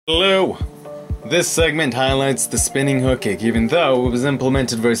Hello! This segment highlights the spinning hook kick even though it was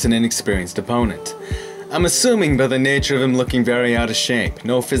implemented versus an inexperienced opponent. I'm assuming by the nature of him looking very out of shape,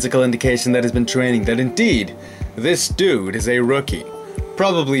 no physical indication that he's been training, that indeed, this dude is a rookie.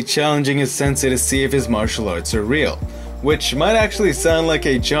 Probably challenging his sensei to see if his martial arts are real. Which might actually sound like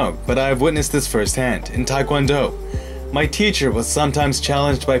a joke, but I have witnessed this firsthand in taekwondo. My teacher was sometimes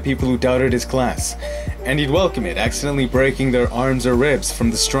challenged by people who doubted his class, and he'd welcome it, accidentally breaking their arms or ribs from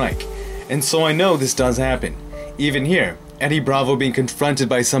the strike. And so I know this does happen. Even here, Eddie Bravo being confronted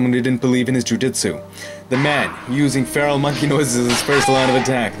by someone who didn't believe in his jujitsu. The man, using feral monkey noises as his first line of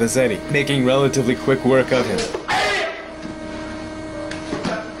attack, that's Eddie, making relatively quick work of him.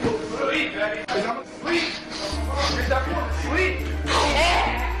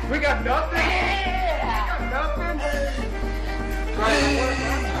 We got nothing.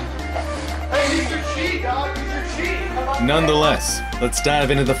 Nonetheless, let's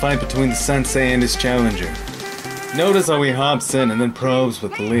dive into the fight between the sensei and his challenger. Notice how he hops in and then probes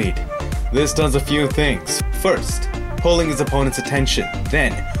with the lead. This does a few things. First, pulling his opponent's attention,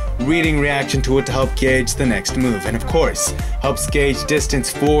 then reading reaction to it to help gauge the next move, and of course, helps gauge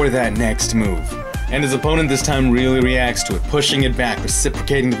distance for that next move. And his opponent this time really reacts to it, pushing it back,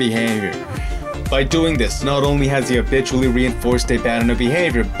 reciprocating the behavior. By doing this, not only has he habitually reinforced a pattern of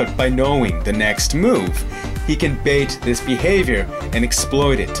behavior, but by knowing the next move, he can bait this behavior and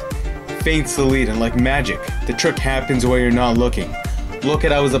exploit it. Feints the lead, and like magic, the trick happens where you're not looking. Look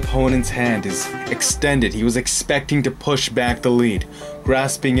at how his opponent's hand is extended. He was expecting to push back the lead,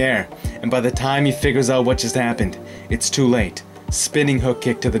 grasping air, and by the time he figures out what just happened, it's too late. Spinning hook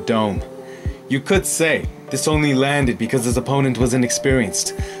kick to the dome. You could say this only landed because his opponent was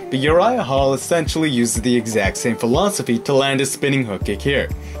inexperienced, but Uriah Hall essentially uses the exact same philosophy to land a spinning hook kick here.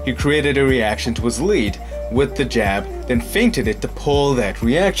 He created a reaction to his lead with the jab, then feinted it to pull that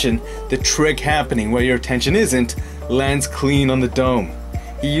reaction. The trick happening where your attention isn't, lands clean on the dome.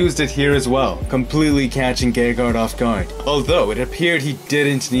 He used it here as well, completely catching Gegard off guard. Although it appeared he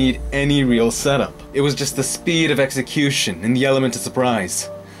didn't need any real setup. It was just the speed of execution and the element of surprise.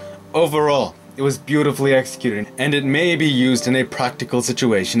 Overall, it was beautifully executed, and it may be used in a practical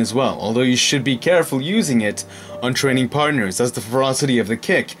situation as well, although you should be careful using it on training partners, as the ferocity of the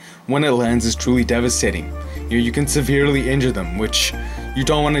kick, when it lands, is truly devastating. You can severely injure them, which you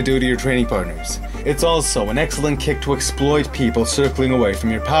don't want to do to your training partners. It's also an excellent kick to exploit people circling away from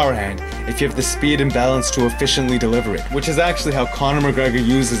your power hand if you have the speed and balance to efficiently deliver it, which is actually how Conor McGregor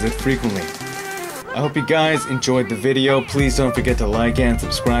uses it frequently. I hope you guys enjoyed the video. Please don't forget to like and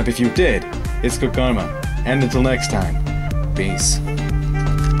subscribe if you did. It's good karma. And until next time, peace.